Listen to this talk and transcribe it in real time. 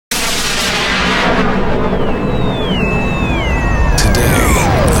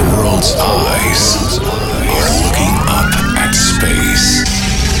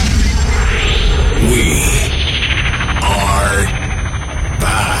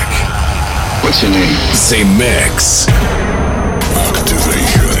What's your name? The Mix.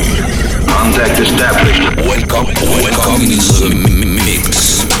 Activation. Contact established. Welcome in the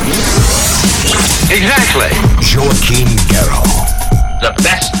mix. Exactly. Joaquin Guerrero. The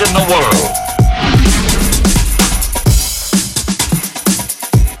best in the world.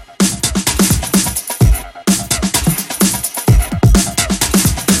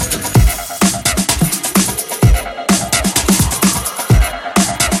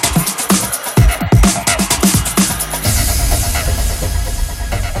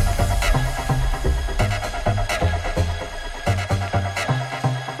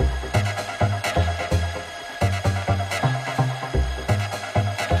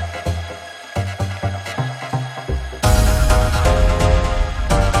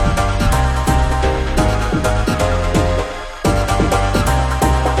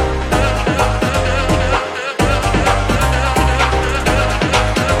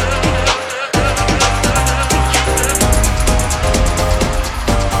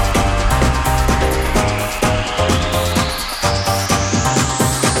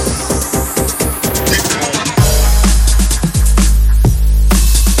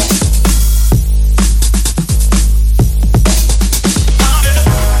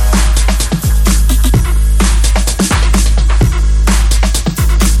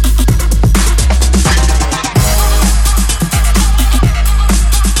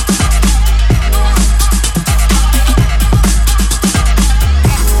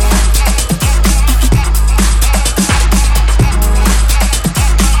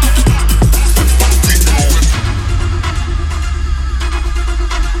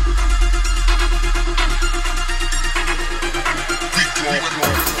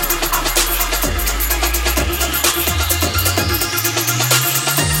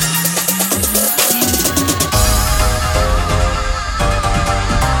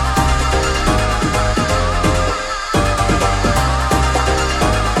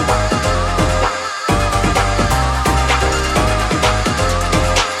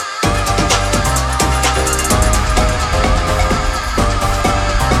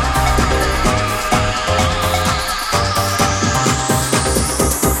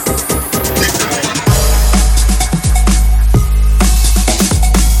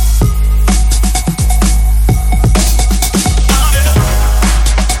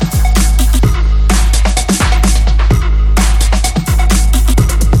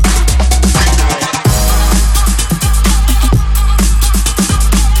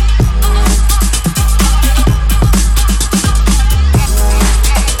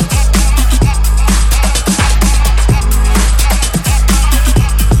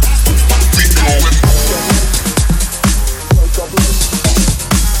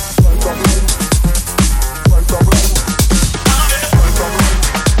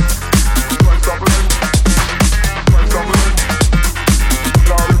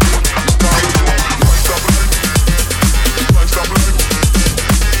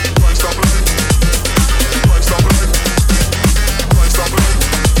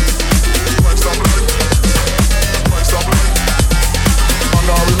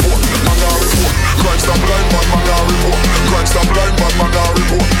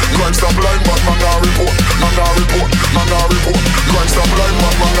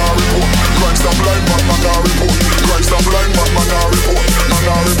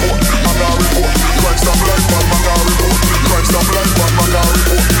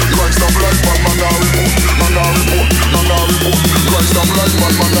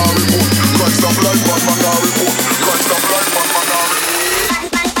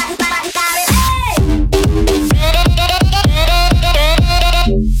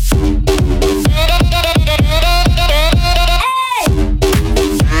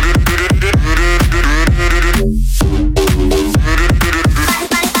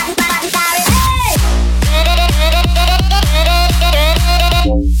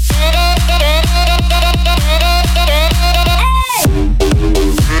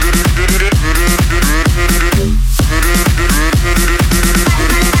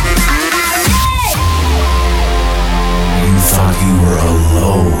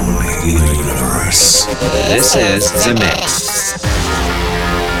 This is The Mix.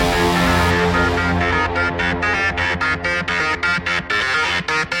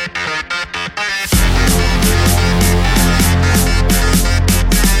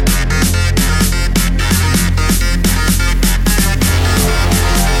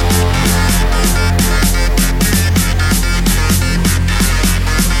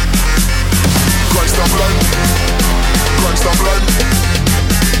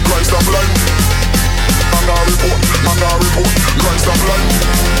 Grind stop line.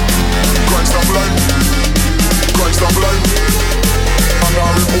 Christ I'm blind. Christ I'm blind. Man a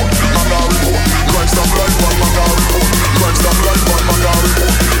report. Christ I'm blind, man a report. Christ I'm blind, man a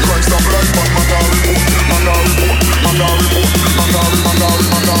report. Christ I'm blind, man a report. Man a report. Man a report. Man a report. Man a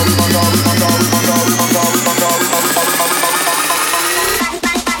report. Man a report. Man a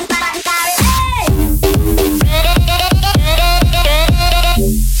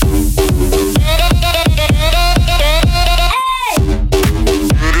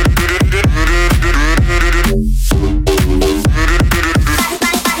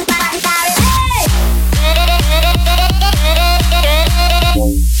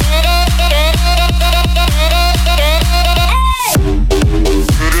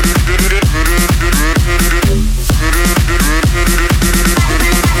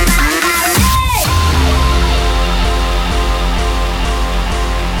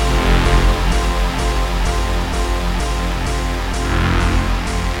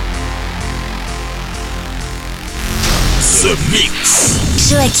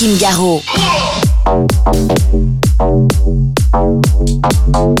Joachim Garraud.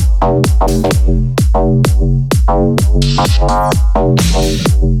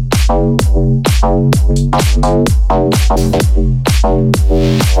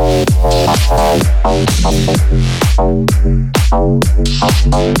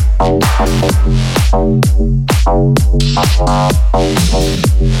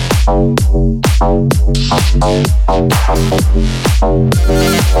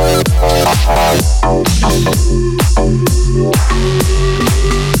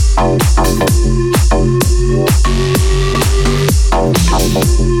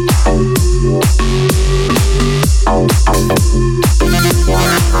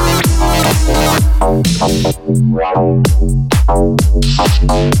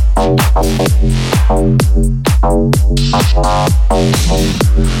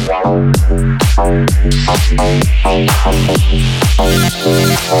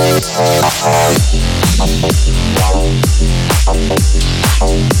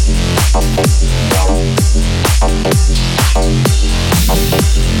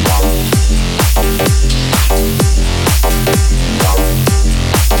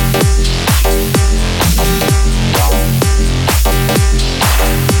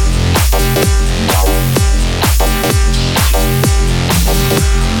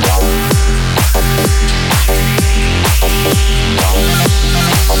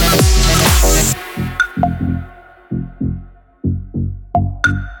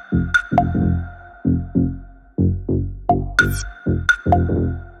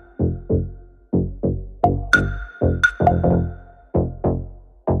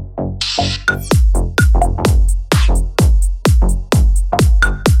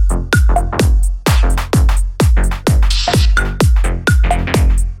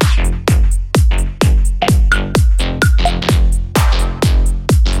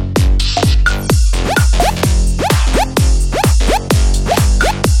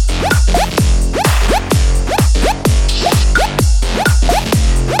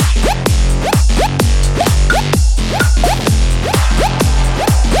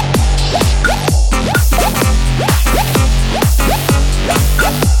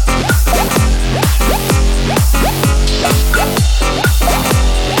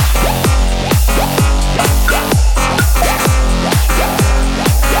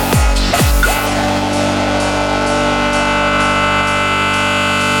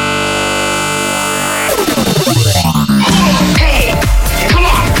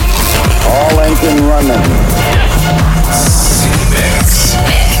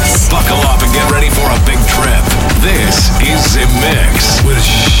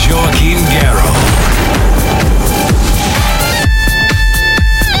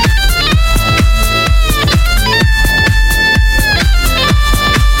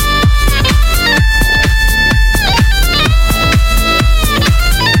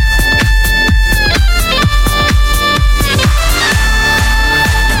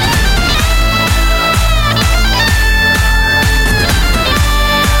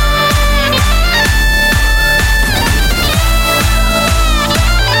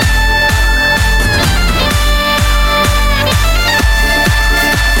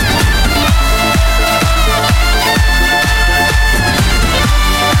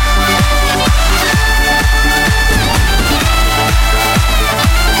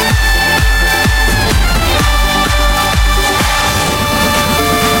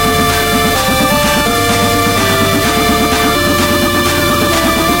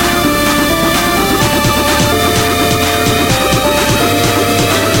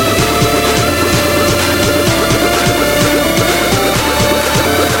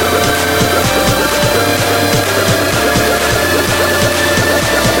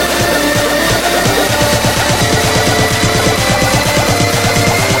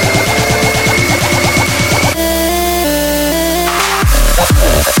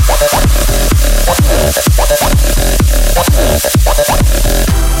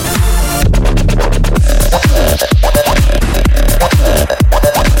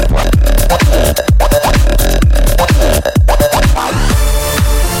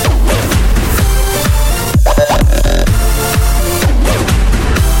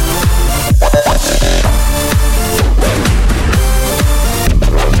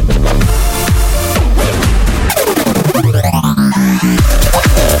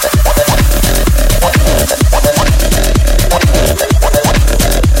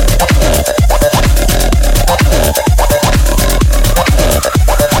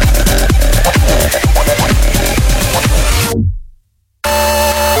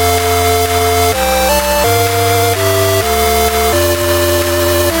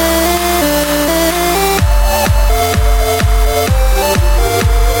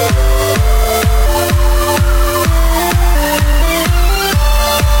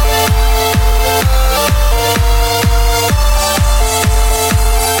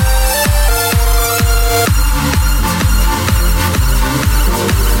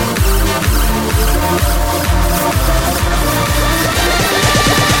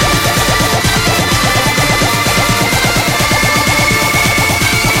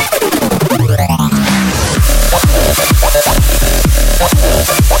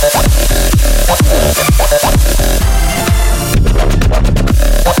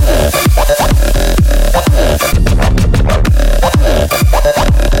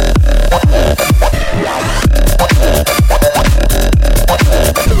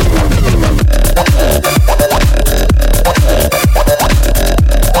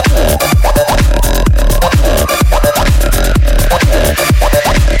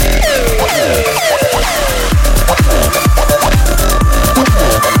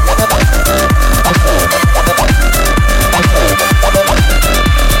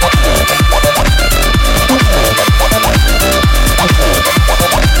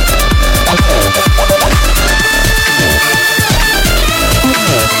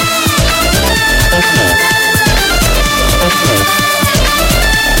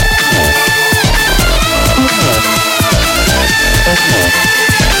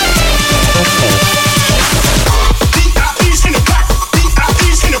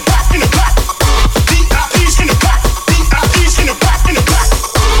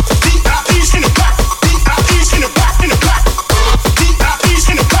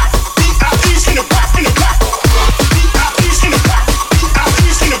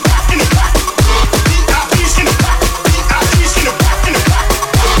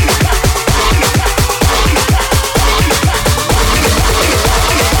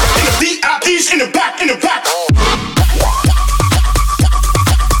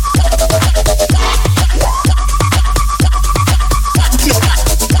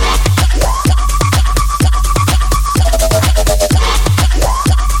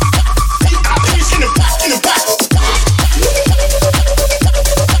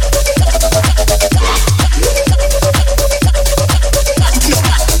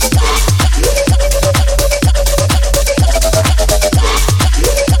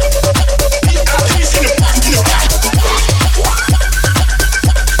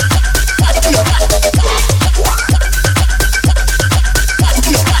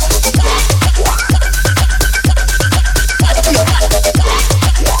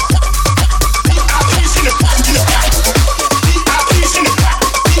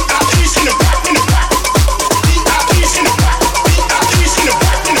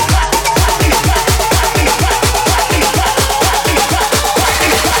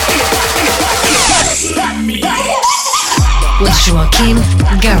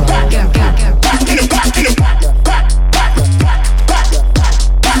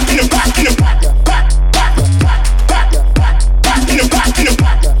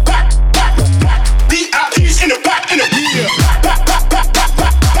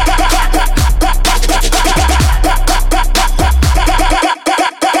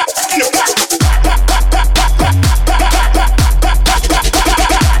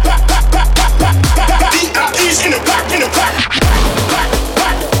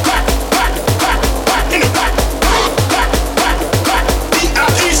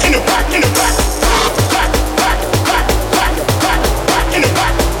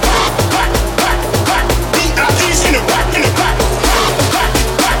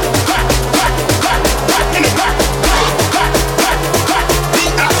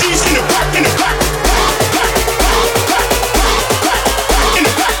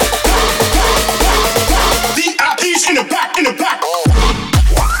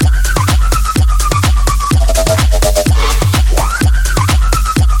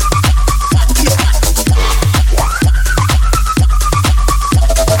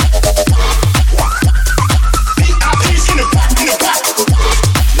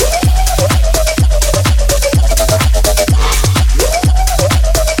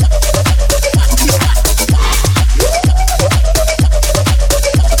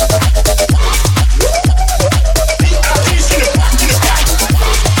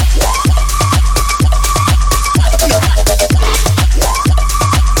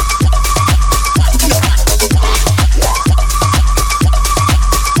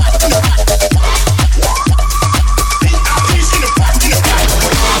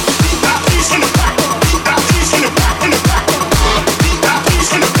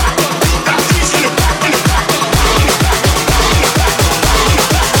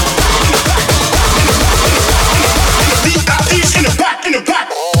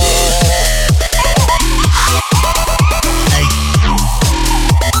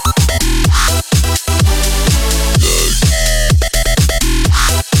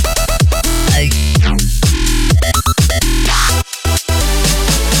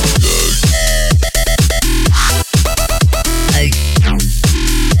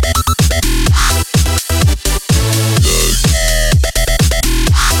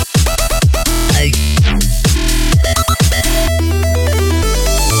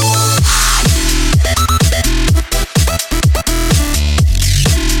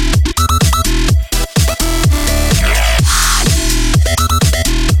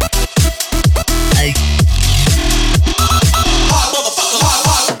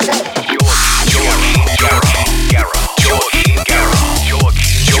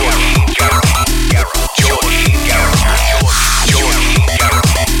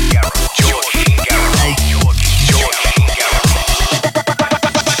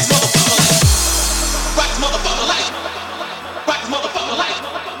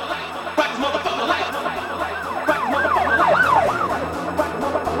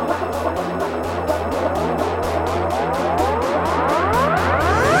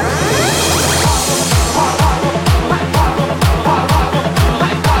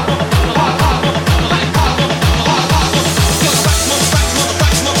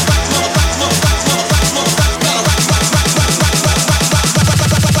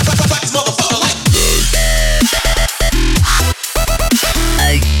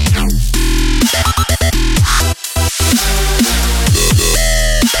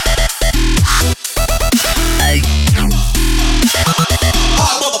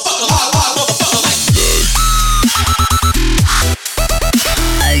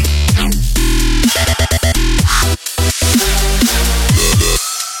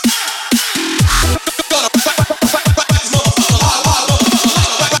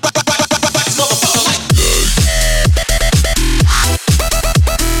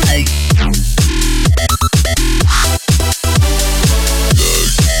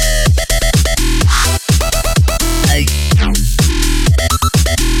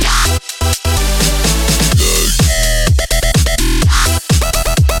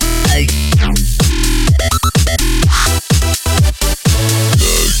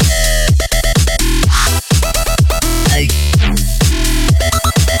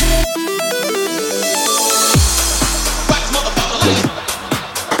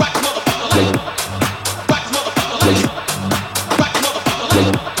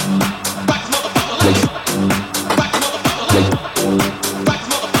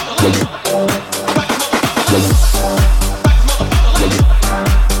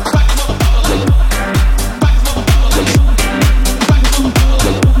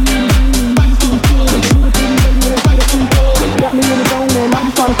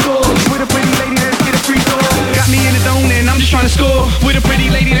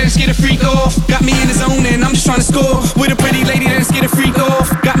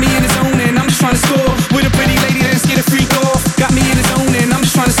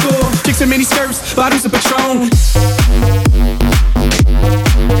 Bottles of Patron.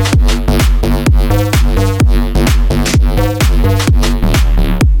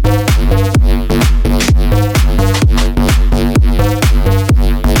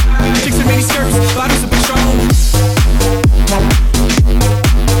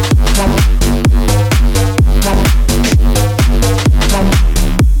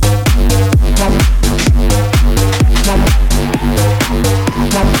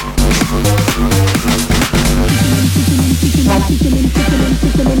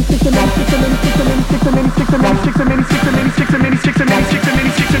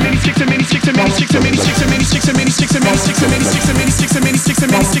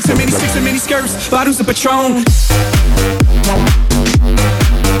 Chicks in mini skirts, bottles of Patron. Bottles of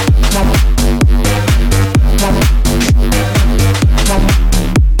Patron.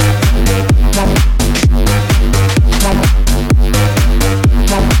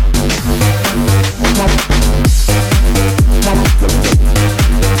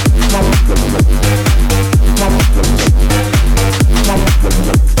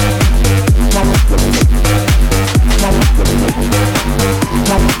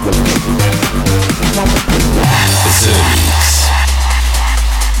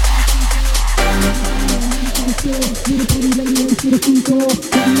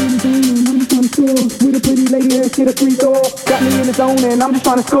 And I'm just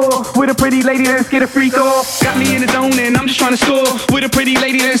trying to score with a pretty lady, let's get a freak off. Got me in the zone and I'm just trying to score with a pretty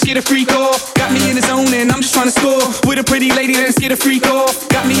lady, let's get a freak off. Got me in the zone and I'm just trying to score with a pretty lady, let's get a freak off.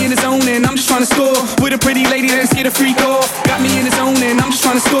 Got me in the zone and I'm just trying to score with a pretty lady, let's get a freak off. Got me in the zone and I'm just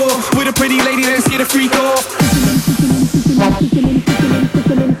trying to score with a pretty lady, let's get a freak off.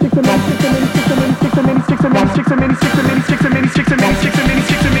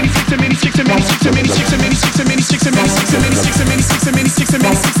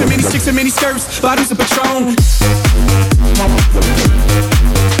 Mini skirts, bottles of Patron.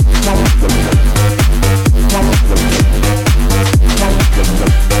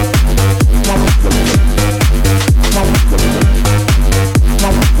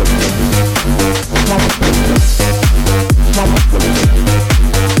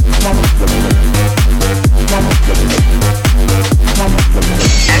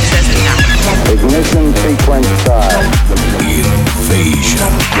 Ignition sequence start.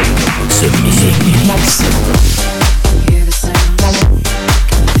 Invasion. The Mix. Hear the sound,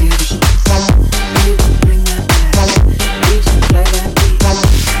 feel the heat. Baby, bring that back. DJ, play that beat.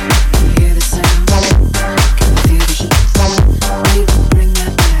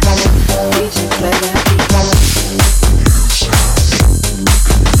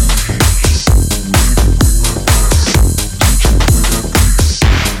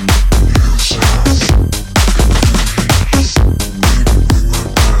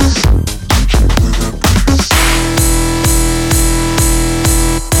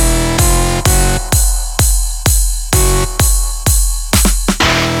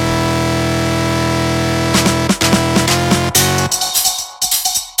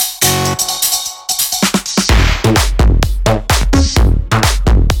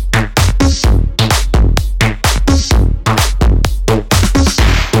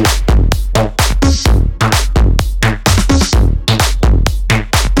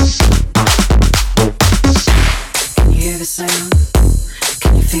 Hear the sound,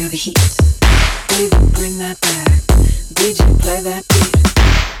 feel the heat. Baby, bring that back. DJ, play that beat.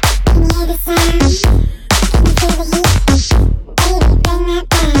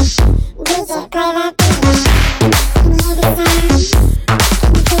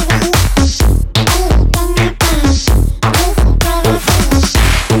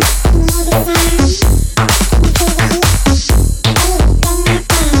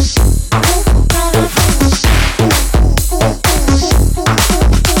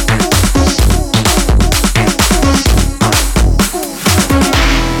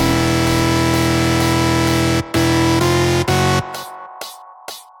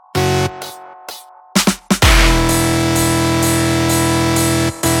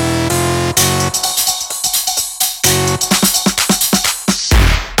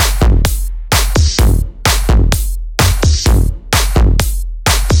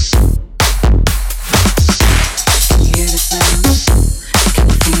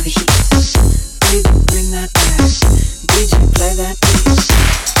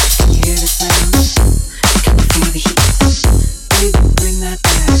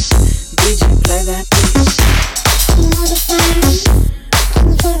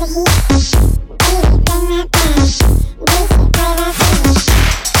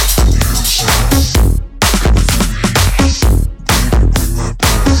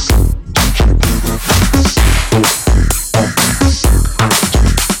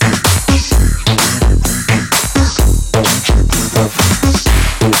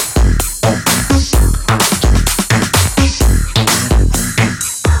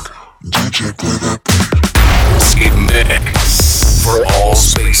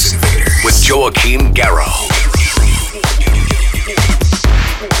 Joachim Garraud.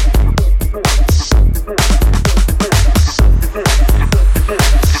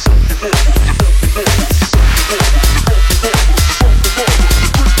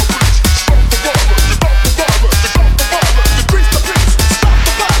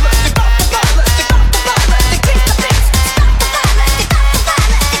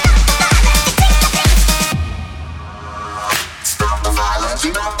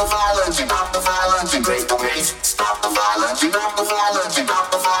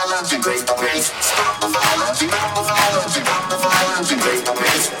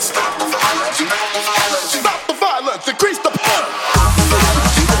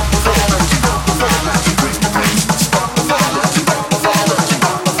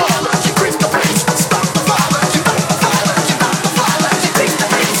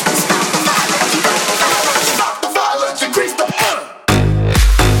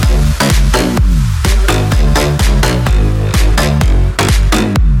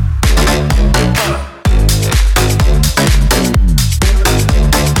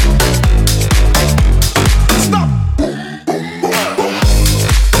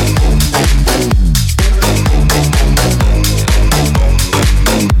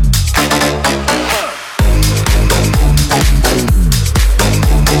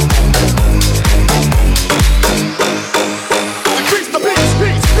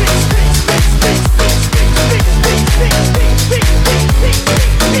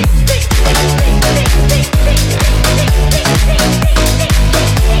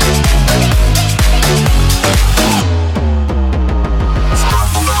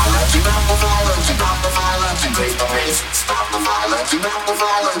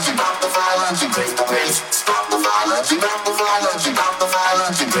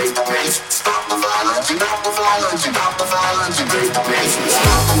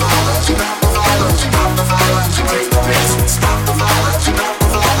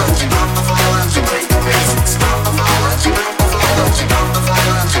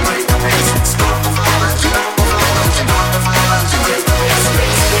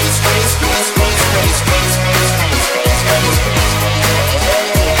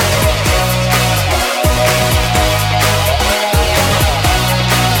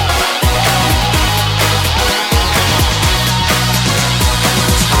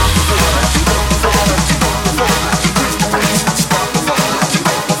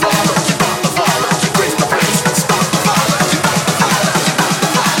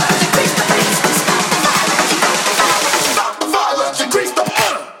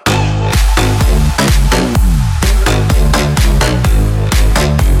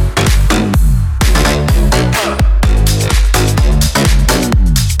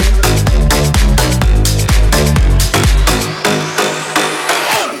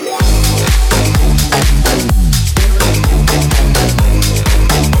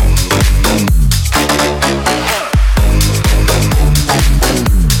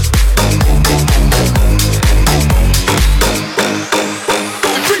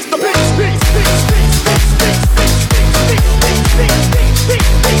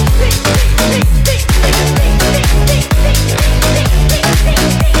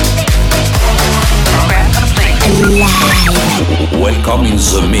 Welcome in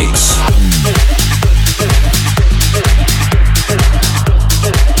the mix.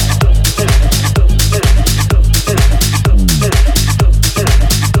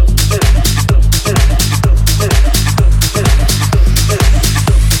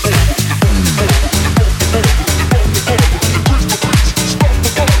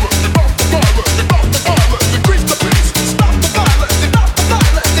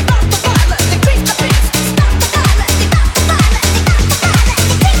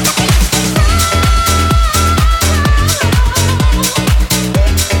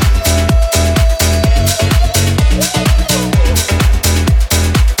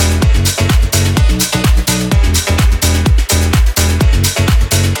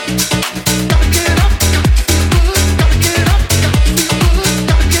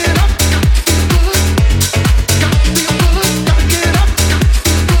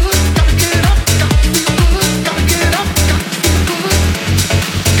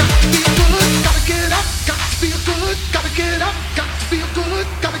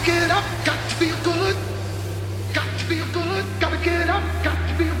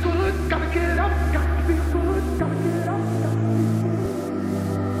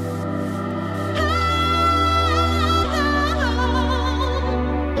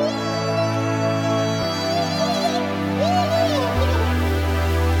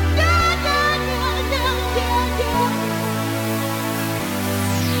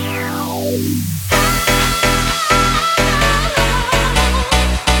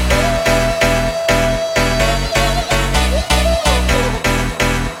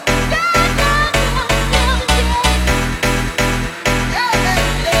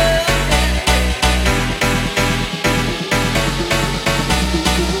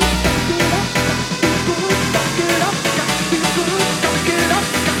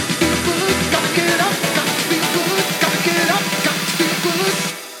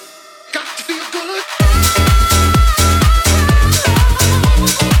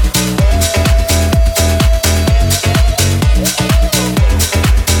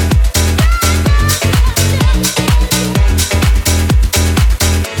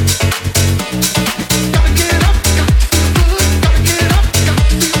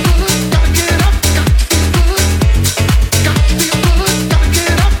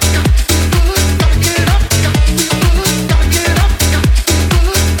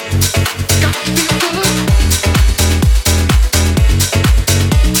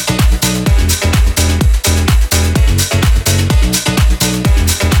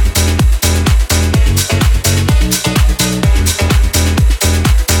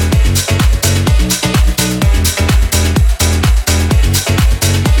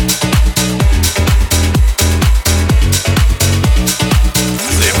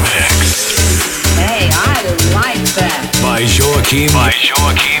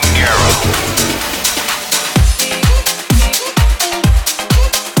 Joachim Garraud.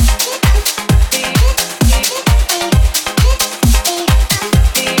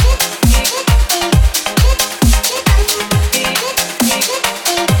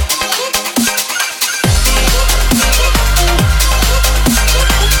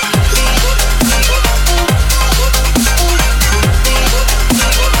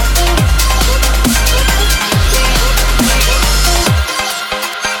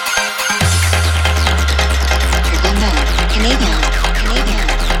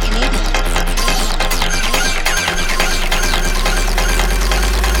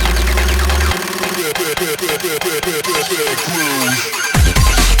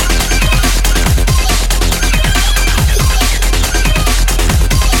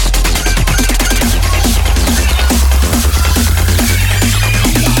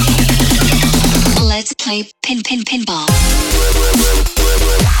 Let's play pinball.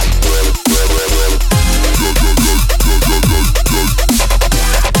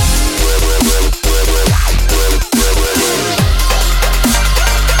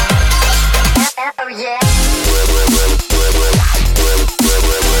 Oh yeah.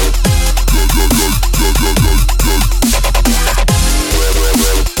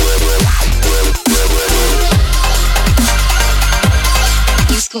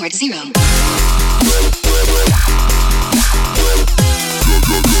 You scored 0.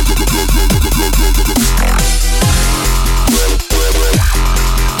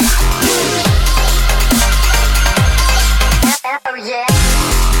 Oh yeah.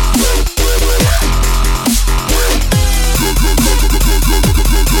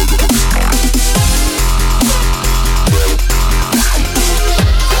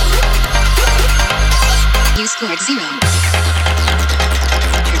 You scored 0.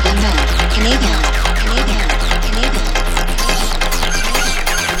 Turbo mode. Canadian.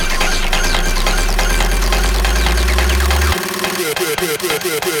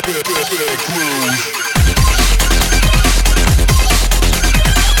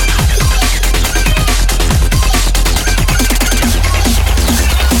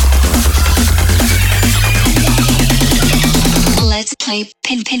 Let's play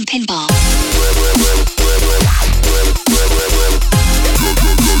pinball.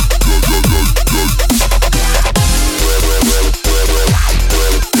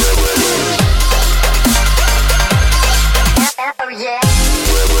 Oh yeah.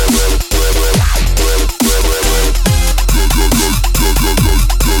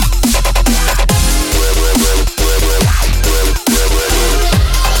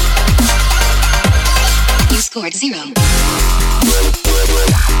 You scored 0.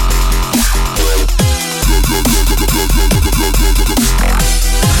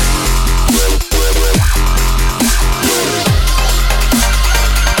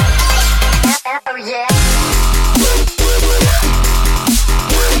 Oh yeah.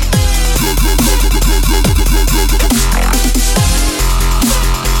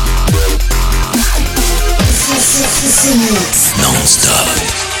 Non-stop.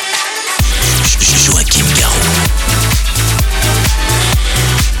 Joachim Garraud.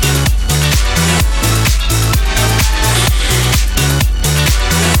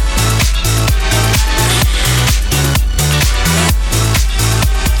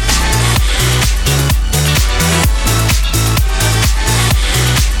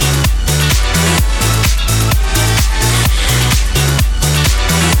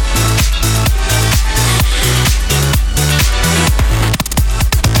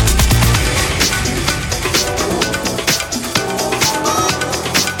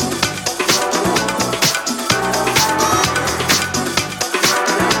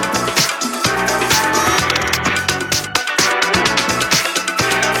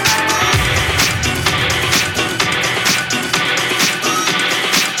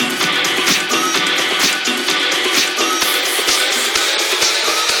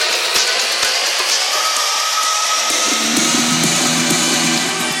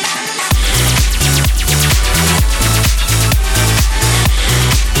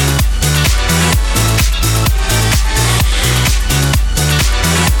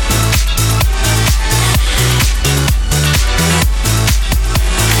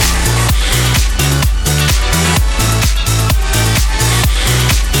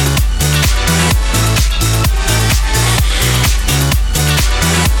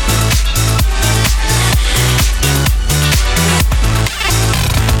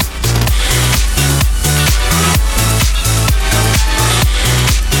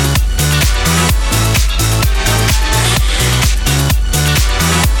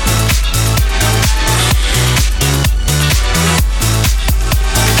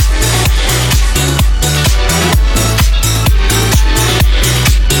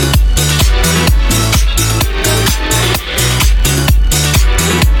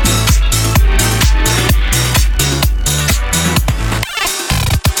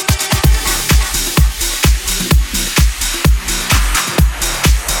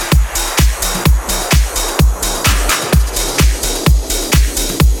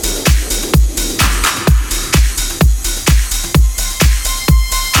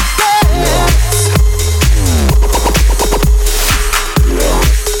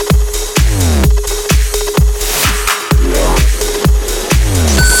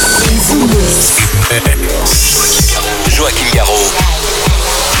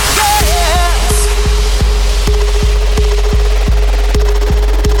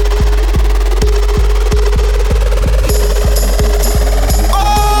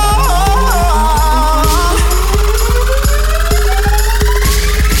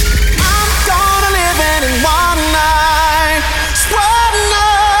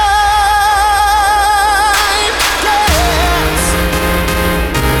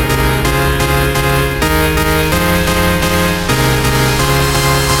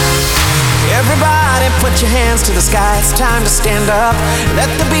 put your hands to the sky. It's time to stand up. Let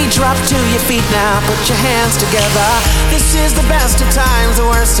the beat drop to your feet now. Put your hands together. This is the best of times, the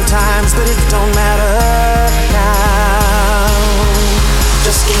worst of times, but it don't matter now.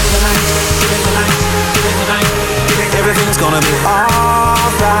 Just give me the night, give me the night, give me the night. Everything's gonna be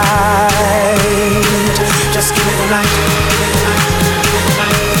alright. Just give me the night, give me the night, give me the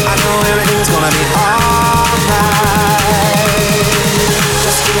night. I know everything's gonna be alright.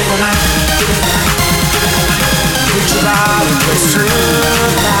 Just give me the night, give me the night, give me the night. Put your body close to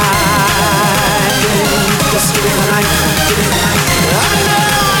mine. Just give me the night, give me the night.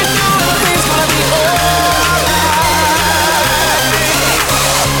 I know everything's gonna be alright.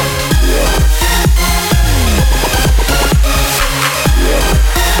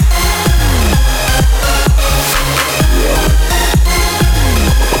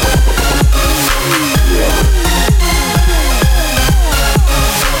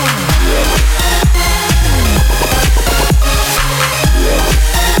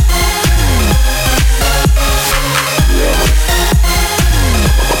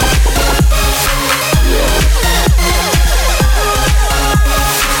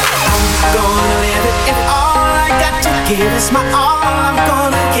 Give is my all, I'm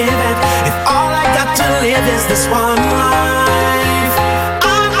gonna give it. If all I got to live is this one life,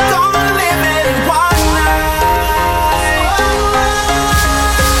 I'm gonna live it in one night.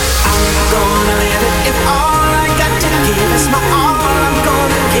 I'm gonna live it. If all I got to give is my all, I'm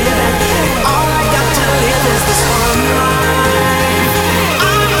gonna give it. If all I got to live is this one life,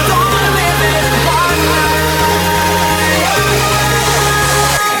 I'm gonna live it in one night.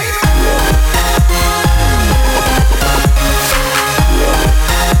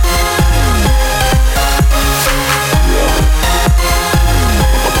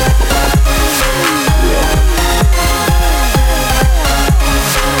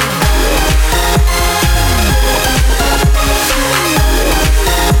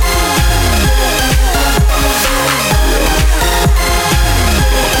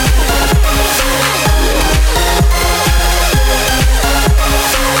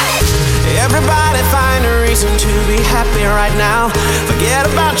 Right now, forget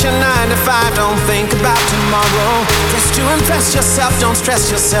about your 9 to 5. Don't think about tomorrow. Just to impress yourself, don't stress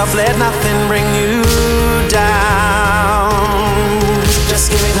yourself. Let nothing bring you down. Just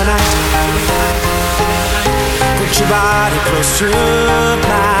give me the night. Put your body close to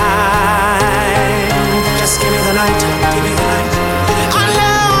mine. Just give me the night. Give me the night.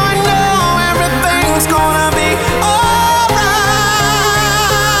 I know everything's gonna be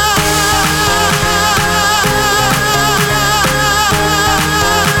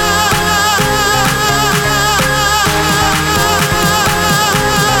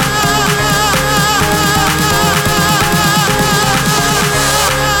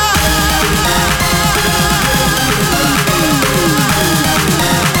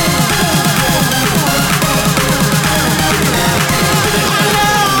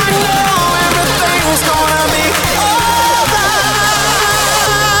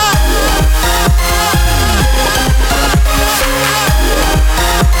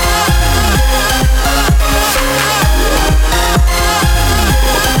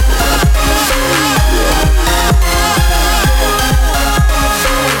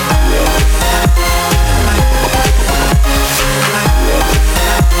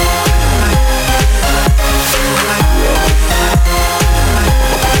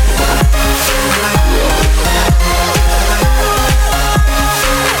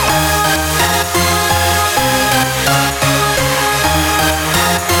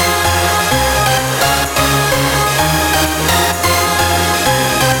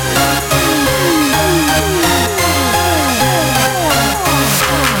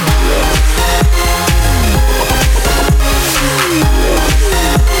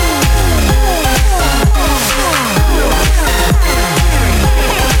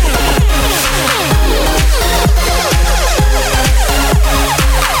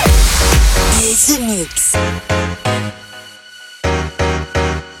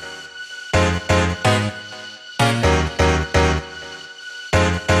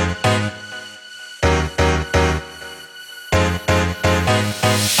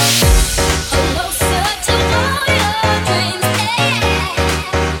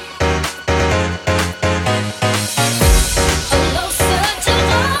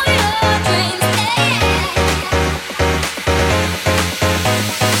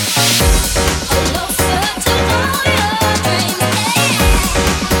To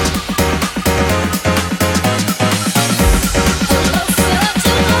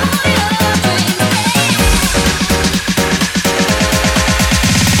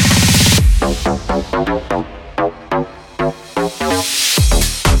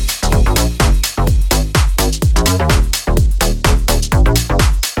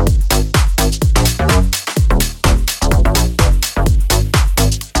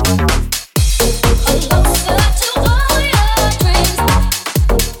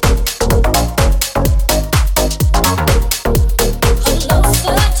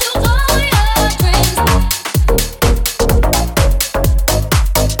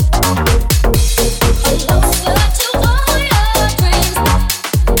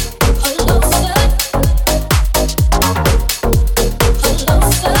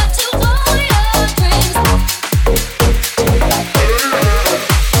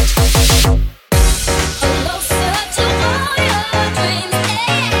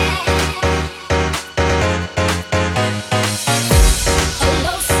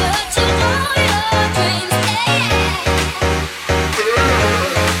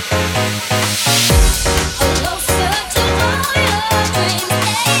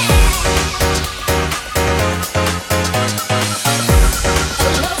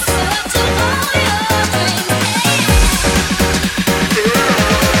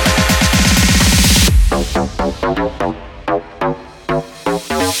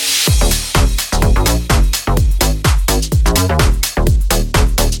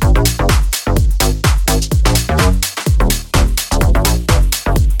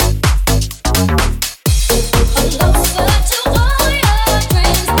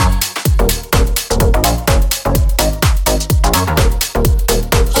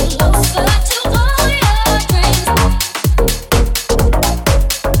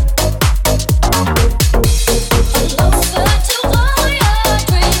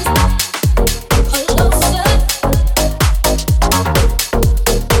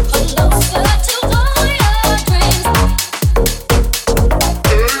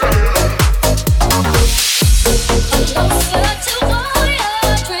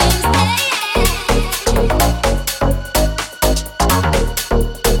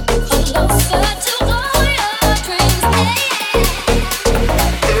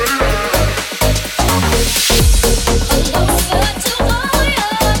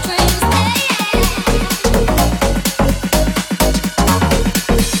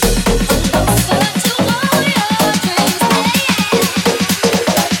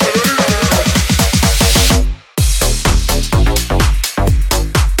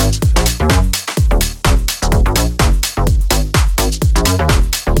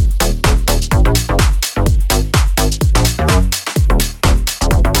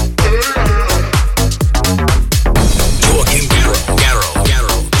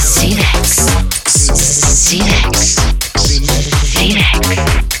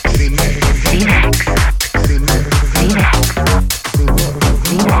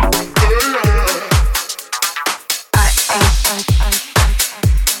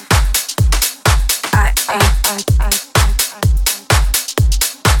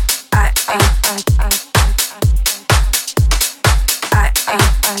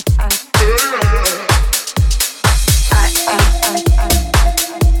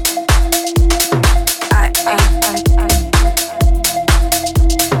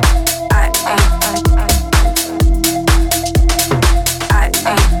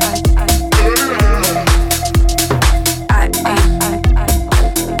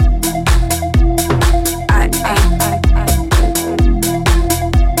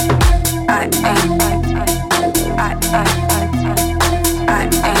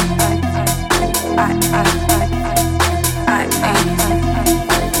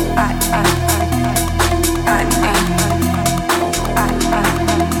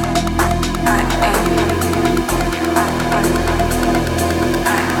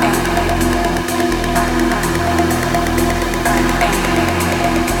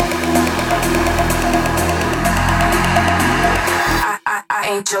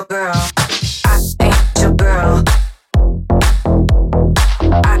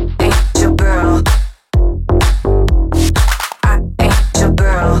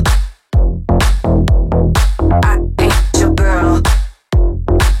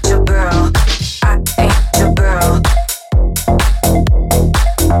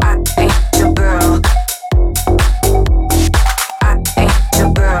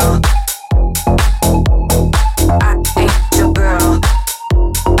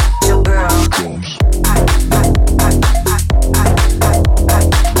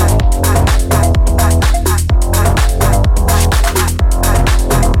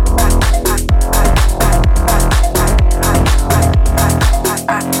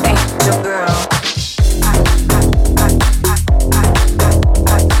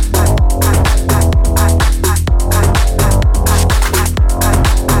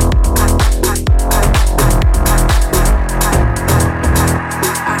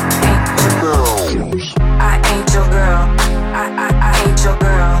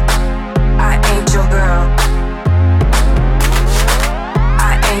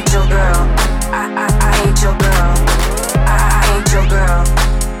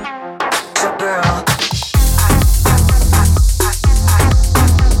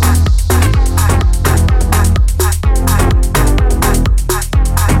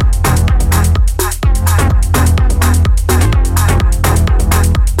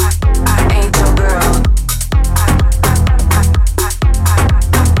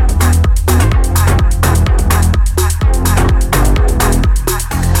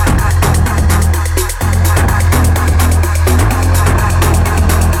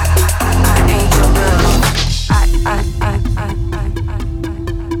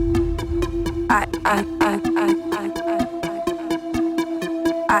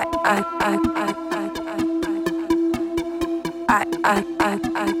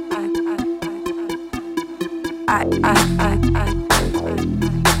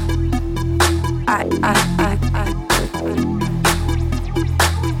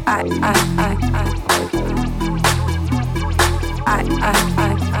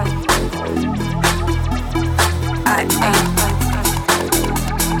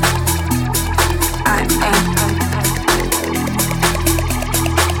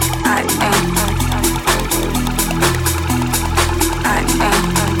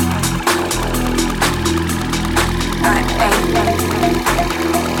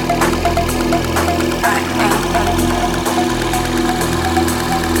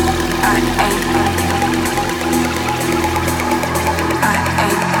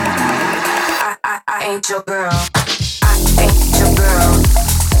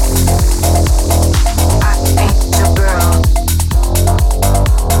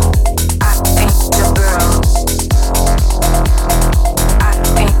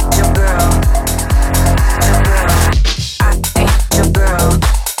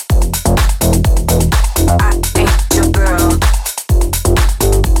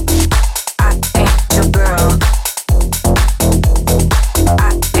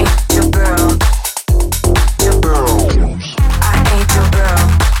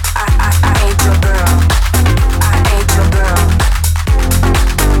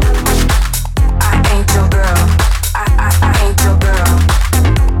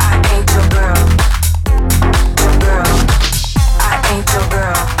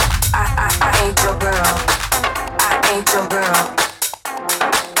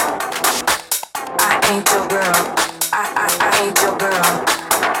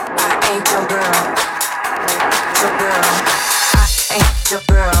Your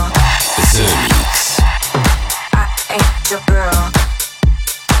girl. The Mix. I ain't your girl.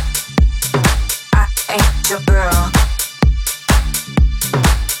 I ain't your girl.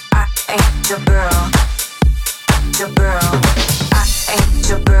 I ain't your girl. Your girl. I ain't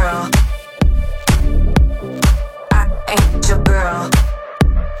your girl. I ain't your girl.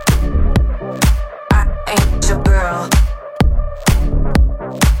 I ain't your girl.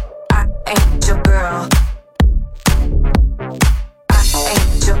 I ain't your girl. I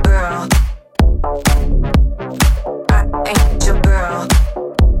ain't your girl. I ain't your girl.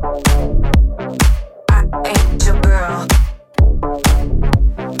 I ain't your girl.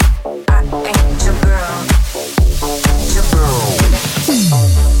 I ain't your girl. Your girl.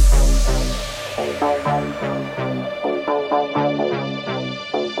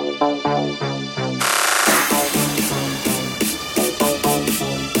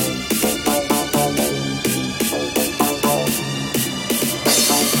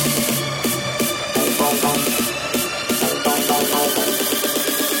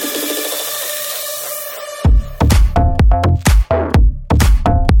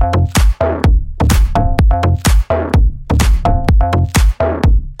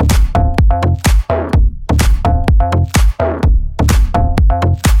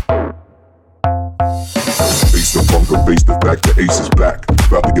 Ace is back,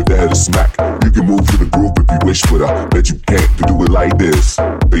 about to give the head a smack. You can move to the groove if you wish, but I bet you can't to do it like this.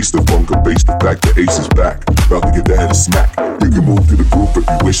 Bass the funk, bass the fact the ace is back, about to give the head a smack. You can move to the groove if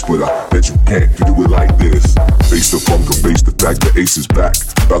you wish, but I bet you can't to do it like this. Bass the funk, bass the fact the ace is back,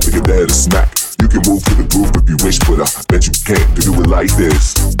 about to give the head a smack. You can move to the groove if you wish, but I bet you can't to do it like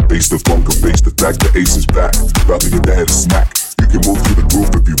this. Bass the funk, bass the fact the ace is back, about to give the head a smack. You can move to the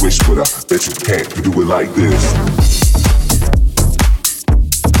groove if you wish, but I bet you can't to do it like this.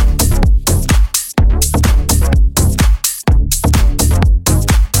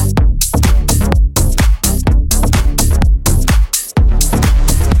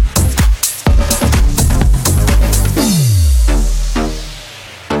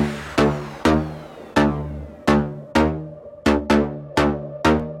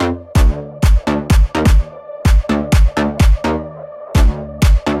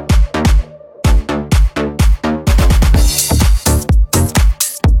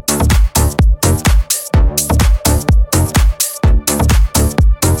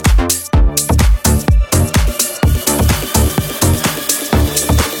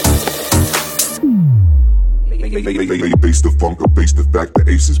 Bass the funk, bass the fact the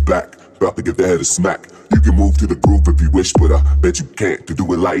ace is back, about to give the head a smack. You can move to the groove if you wish, but I bet you can't to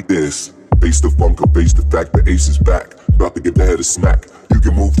do it like this. Bass the funk, bass the fact the ace is back, about to give the head a smack. You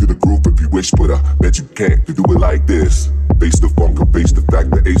can move to the groove if you wish, but I bet you can't to do it like this. Bass the funk, bass the fact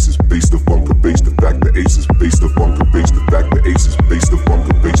the ace is, bass the funk, bass the fact the ace is, bass the funk, bass the fact the ace is, bass the funk,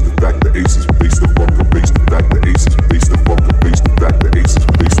 bass the fact the ace is, bass the funk, bass the fact the ace is, bass the funk, bass the fact the ace is,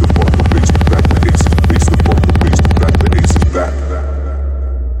 bass the funk, bass the fact the ace is, bass the funk, bass the fact the ace is back.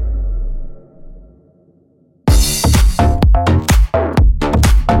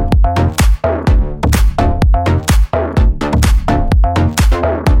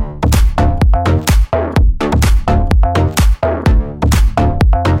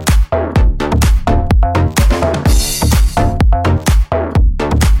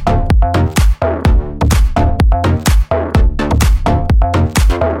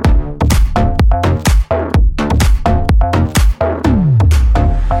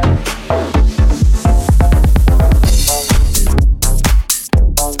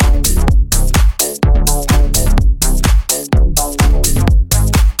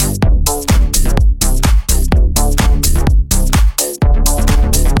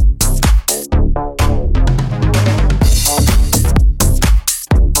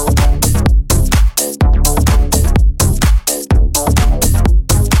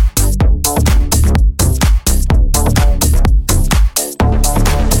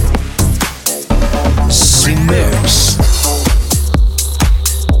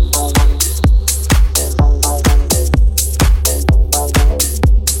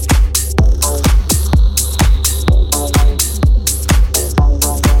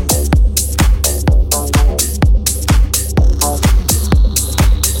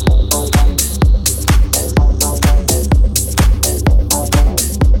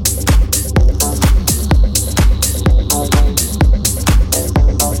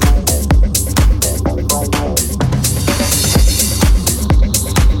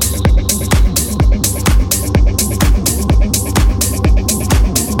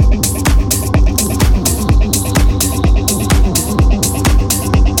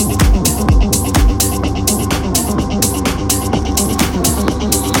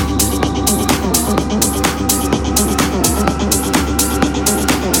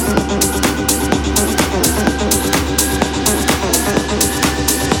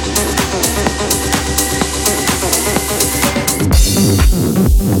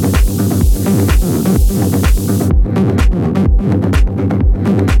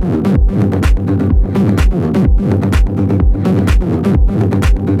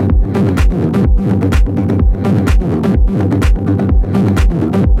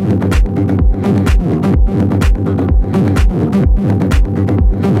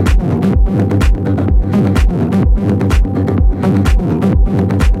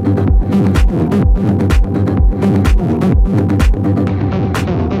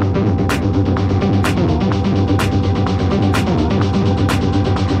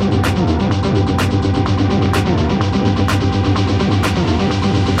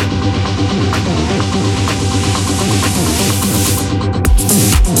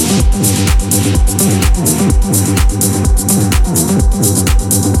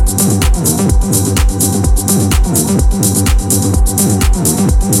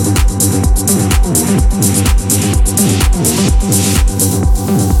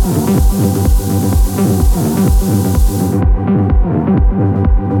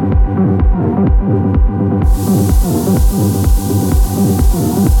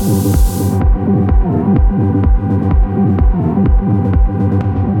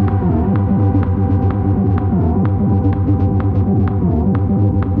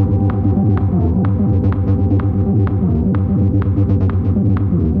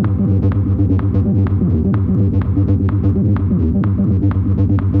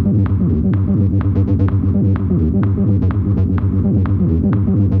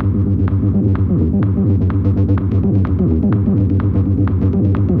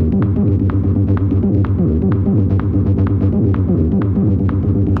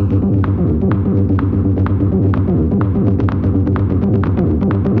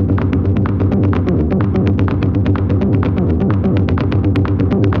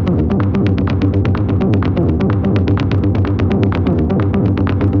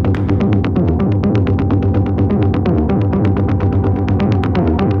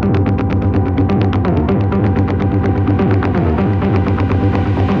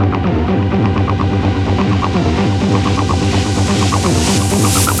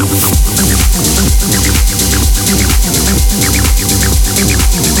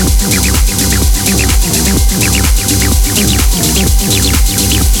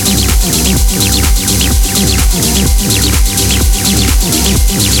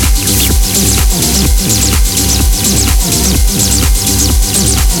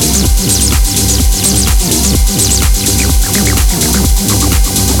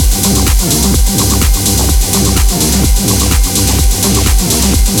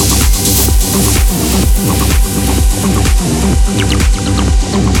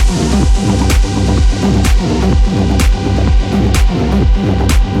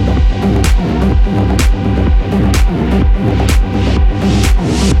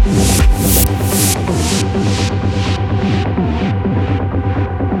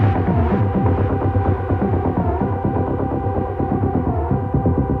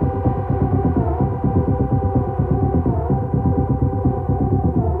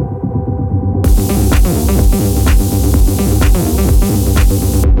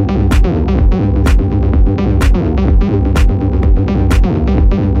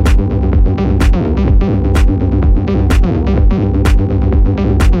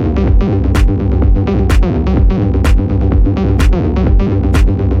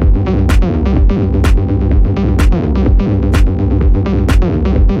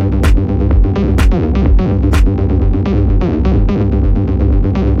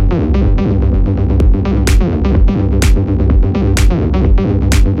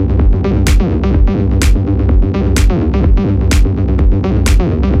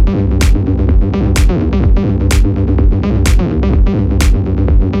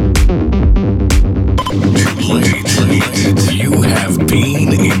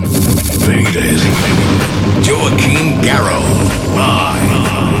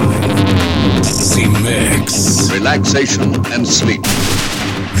 Relaxation and sleep.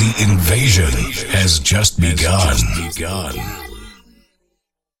 The invasion has just begun.